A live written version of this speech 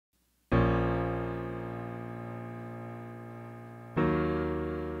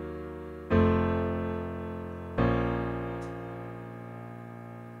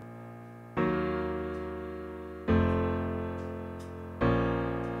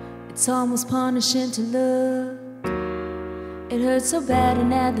It's almost punishing to look. It hurts so bad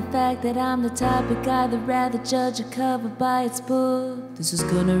and add the fact that I'm the type of guy that'd rather judge a cover by its book. This is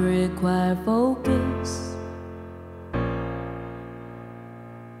gonna require focus.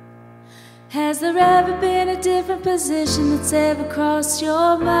 Has there ever been a different position that's ever crossed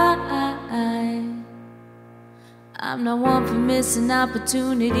your mind? I'm not one for missing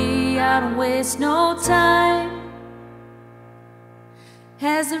opportunity, I don't waste no time.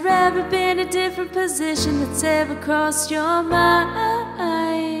 Has there ever been a different position that's ever crossed your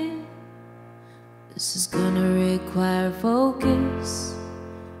mind? This is gonna require focus.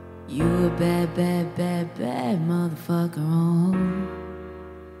 You a bad, bad, bad, bad motherfucker on.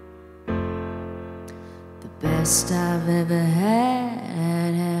 The best I've ever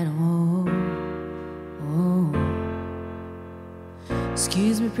had home.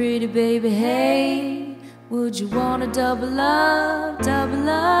 Excuse me, pretty baby, hey, would you wanna double up, double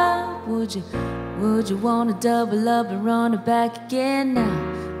up? Would you wanna double up and run it back again now,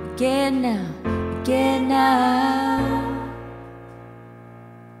 again now, again now?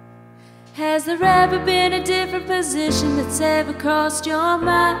 Has there ever been a different position that's ever crossed your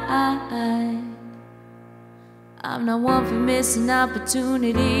mind? I'm not one for missing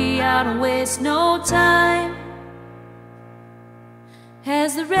opportunity, I don't waste no time.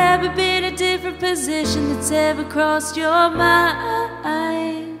 Has there ever been a different position that's ever crossed your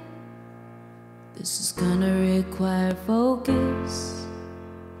mind? This is gonna require focus.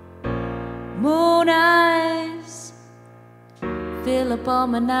 Moon eyes fill up all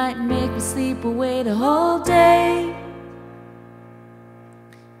my night and make me sleep away the whole day.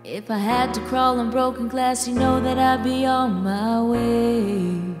 If I had to crawl on broken glass, you know that I'd be on my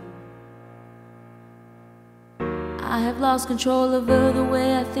way. I have lost control over the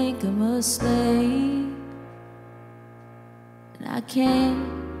way I think I'm asleep, and I can't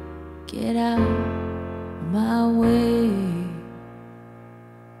get out of my way.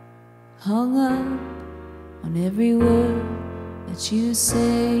 Hung up on every word that you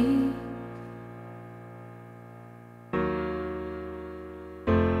say.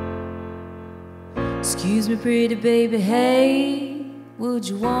 Excuse me, pretty baby, hey, would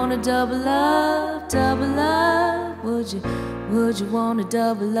you wanna double up, double up? Would you wanna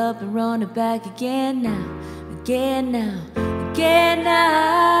double up and run it back again now, again now, again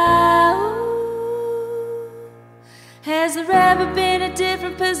now? Has there ever been a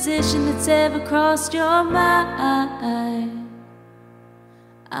different position that's ever crossed your mind?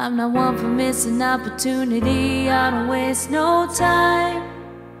 I'm not one for missing opportunity, I don't waste no time.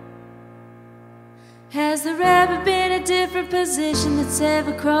 Has there ever been a different position that's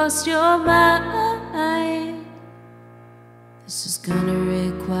ever crossed your mind? This is gonna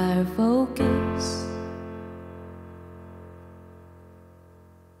require focus.